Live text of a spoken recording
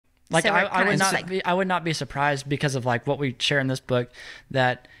Like So I would not like, be I would not be surprised because of like what we share in this book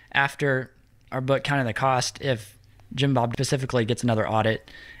that after our book Counting the Cost, if JimBob specifically gets another audit,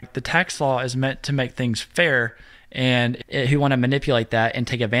 the tax law is meant to make things fair, and who want to manipulate that and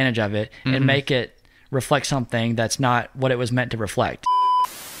take advantage of it and make it reflect something that's not what it was meant to reflect.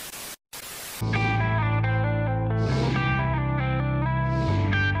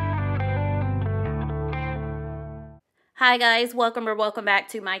 hi guys, welcome back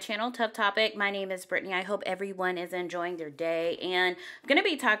to my channel, Tough Topic. My name is Brittany. I hope everyone is enjoying their day, and I'm going to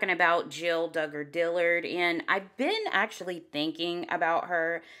be talking about Jill Duggar Dillard, and I've been actually thinking about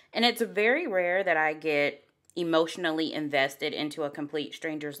her, and it's very rare that I get emotionally invested into a complete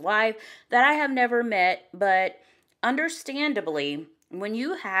stranger's life that I have never met, but understandably, when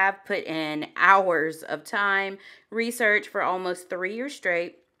you have put in hours of time, research for almost 3 years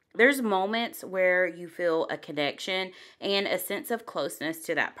straight, there's moments where you feel a connection and a sense of closeness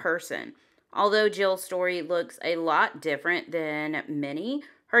to that person. Although Jill's story looks a lot different than many,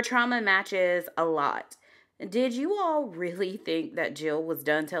 her trauma matches a lot. Did you all really think that Jill was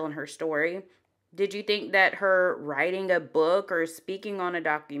done telling her story? Did you think that her writing a book or speaking on a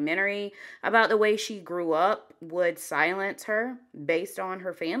documentary about the way she grew up would silence her based on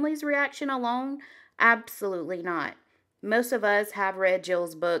her family's reaction alone? Absolutely not. Most of us have read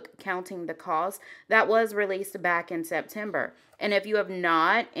Jill's book, Counting the Cost, that was released back in September. And if you have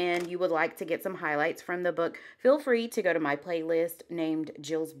not and you would like to get some highlights from the book, feel free to go to my playlist named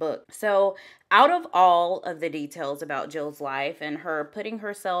Jill's Book. So, out of all of the details about Jill's life and her putting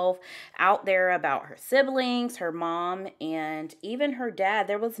herself out there about her siblings, her mom, and even her dad,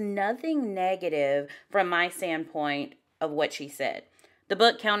 there was nothing negative from my standpoint of what she said. The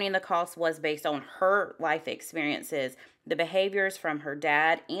book, Counting the Cost, was based on her life experiences, the behaviors from her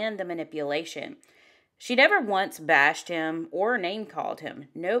dad, and the manipulation. She never once bashed him or name-called him.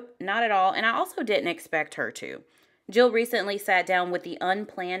 Nope, not at all, and I also didn't expect her to. Jill recently sat down with the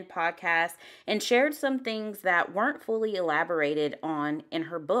Unplanned podcast and shared some things that weren't fully elaborated on in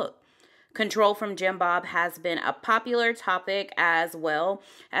her book. Control from JimBob has been a popular topic as well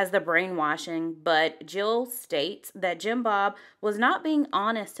as the brainwashing, but Jill states that JimBob was not being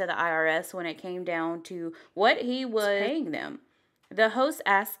honest to the IRS when it came down to what he was paying them. The host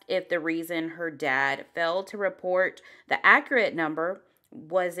asked if the reason her dad failed to report the accurate number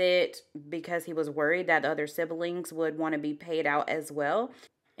was it because he was worried that the other siblings would want to be paid out as well.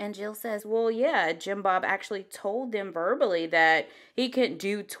 And Jill says, well, yeah, JimBob actually told them verbally that he could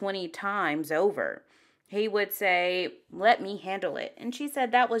do 20 times over. He would say, let me handle it. And she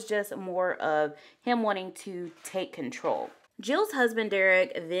said that was just more of him wanting to take control. Jill's husband,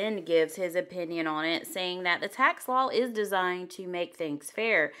 Derek, then gives his opinion on it, saying that the tax law is designed to make things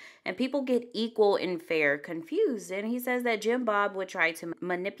fair, and people get equal and fair confused. And he says that JimBob would try to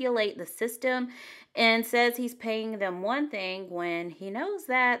manipulate the system and says he's paying them one thing when he knows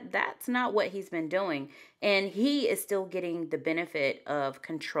that that's not what he's been doing, and he is still getting the benefit of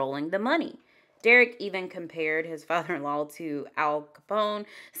controlling the money. Derek even compared his father-in-law to Al Capone,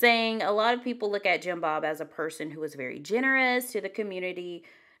 saying a lot of people look at JimBob as a person who was very generous to the community,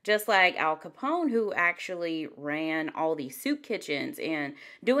 just like Al Capone, who actually ran all these soup kitchens and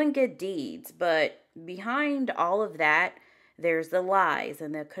doing good deeds. But behind all of that, there's the lies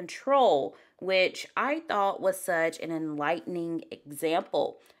and the control, which I thought was such an enlightening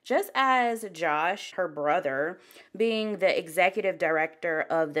example. Just as Josh, her brother, being the executive director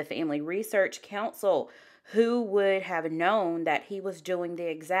of the Family Research Council, who would have known that he was doing the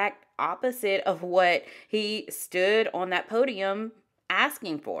exact opposite of what he stood on that podium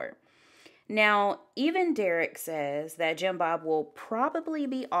asking for. Now, even Derek says that JimBob will probably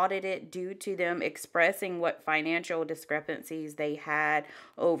be audited due to them expressing what financial discrepancies they had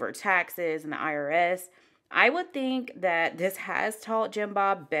over taxes and the IRS. I would think that this has taught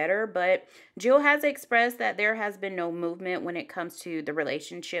JimBob better, but Jill has expressed that there has been no movement when it comes to the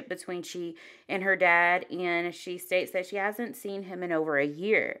relationship between she and her dad, and she states that she hasn't seen him in over a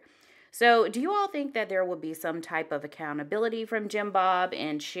year. So, do you all think that there will be some type of accountability from JimBob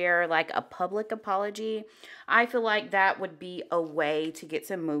and share like a public apology? I feel like that would be a way to get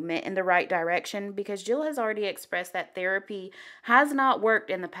some movement in the right direction because Jill has already expressed that therapy has not worked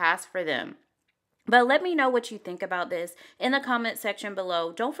in the past for them. But let me know what you think about this in the comment section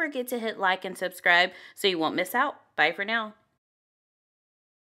below. Don't forget to hit like and subscribe so you won't miss out. Bye for now.